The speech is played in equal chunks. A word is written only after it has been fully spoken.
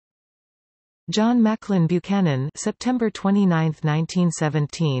John Macklin Buchanan (September 29,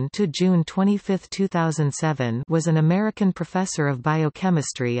 1917 to June 25, 2007) was an American professor of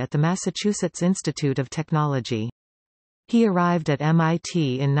biochemistry at the Massachusetts Institute of Technology. He arrived at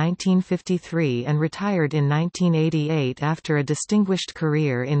MIT in 1953 and retired in 1988 after a distinguished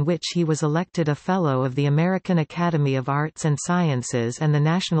career in which he was elected a Fellow of the American Academy of Arts and Sciences and the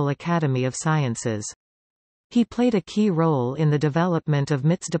National Academy of Sciences. He played a key role in the development of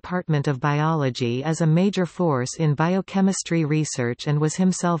MIT's Department of Biology as a major force in biochemistry research and was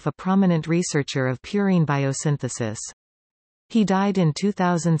himself a prominent researcher of purine biosynthesis. He died in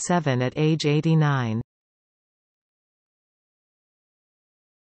 2007 at age 89.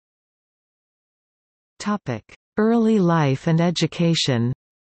 Early life and education.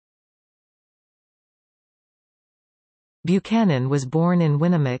 Buchanan was born in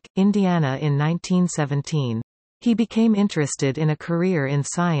Winamac, Indiana in 1917. He became interested in a career in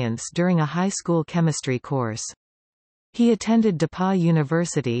science during a high school chemistry course. He attended DePauw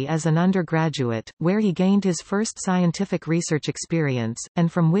University as an undergraduate, where he gained his first scientific research experience,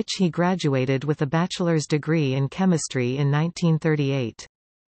 and from which he graduated with a bachelor's degree in chemistry in 1938.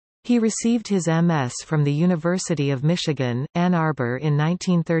 He received his M.S. from the University of Michigan, Ann Arbor in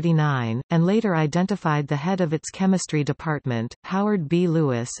 1939, and later identified the head of its chemistry department, Howard B.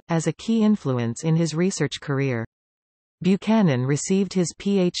 Lewis, as a key influence in his research career. Buchanan received his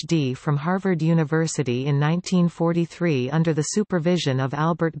Ph.D. from Harvard University in 1943 under the supervision of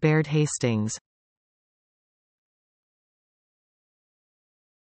Albert Baird Hastings.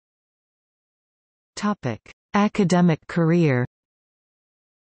 Academic career.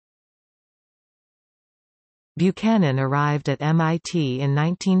 Buchanan arrived at MIT in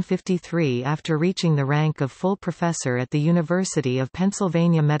 1953 after reaching the rank of full professor at the University of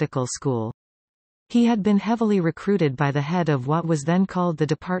Pennsylvania Medical School. He had been heavily recruited by the head of what was then called the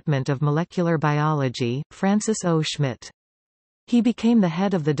Department of Molecular Biology, Francis O. Schmidt. He became the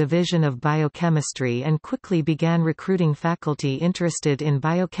head of the Division of Biochemistry and quickly began recruiting faculty interested in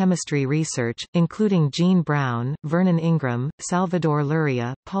biochemistry research, including Jean Brown, Vernon Ingram, Salvador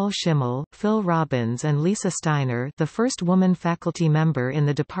Luria, Paul Schimmel, Phil Robbins and Lisa Steiner, the first woman faculty member in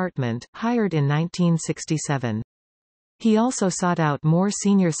the department, hired in 1967. He also sought out more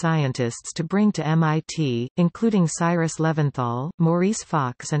senior scientists to bring to MIT, including Cyrus Leventhal, Maurice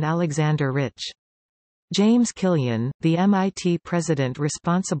Fox and Alexander Rich. James Killian, the MIT president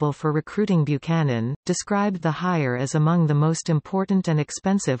responsible for recruiting Buchanan, described the hire as among the most important and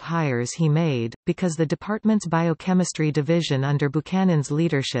expensive hires he made, because the department's biochemistry division under Buchanan's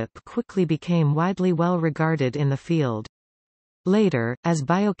leadership quickly became widely well regarded in the field. Later, as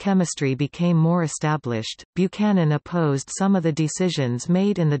biochemistry became more established, Buchanan opposed some of the decisions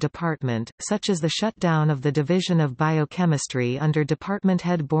made in the department, such as the shutdown of the Division of Biochemistry under department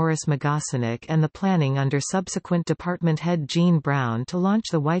head Boris Magasinik and the planning under subsequent department head Jean Brown to launch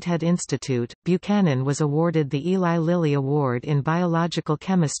the Whitehead Institute. Buchanan was awarded the Eli Lilly Award in Biological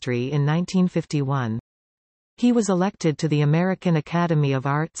Chemistry in 1951. He was elected to the American Academy of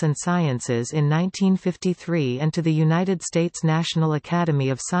Arts and Sciences in 1953 and to the United States National Academy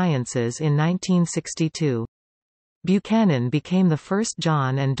of Sciences in 1962. Buchanan became the first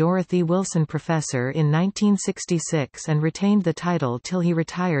John and Dorothy Wilson Professor in 1966 and retained the title till he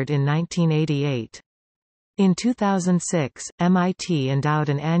retired in 1988. In 2006, MIT endowed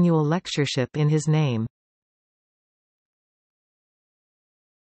an annual lectureship in his name.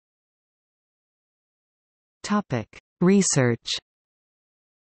 Research.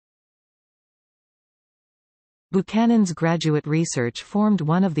 Buchanan's graduate research formed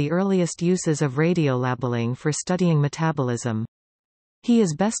one of the earliest uses of radiolabeling for studying metabolism. He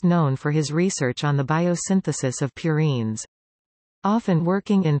is best known for his research on the biosynthesis of purines. Often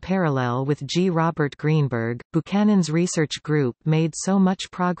working in parallel with G. Robert Greenberg, Buchanan's research group made so much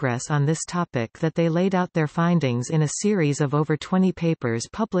progress on this topic that they laid out their findings in a series of over 20 papers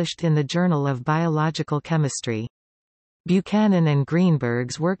published in the Journal of Biological Chemistry. Buchanan and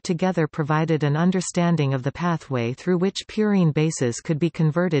Greenberg's work together provided an understanding of the pathway through which purine bases could be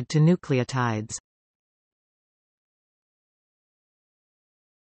converted to nucleotides.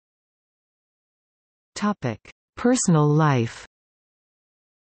 Personal life.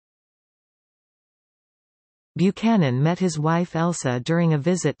 Buchanan met his wife Elsa during a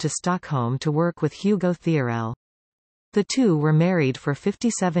visit to Stockholm to work with Hugo Theorell. The two were married for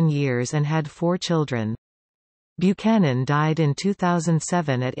 57 years and had 4 children. Buchanan died in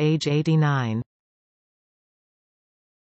 2007 at age 89.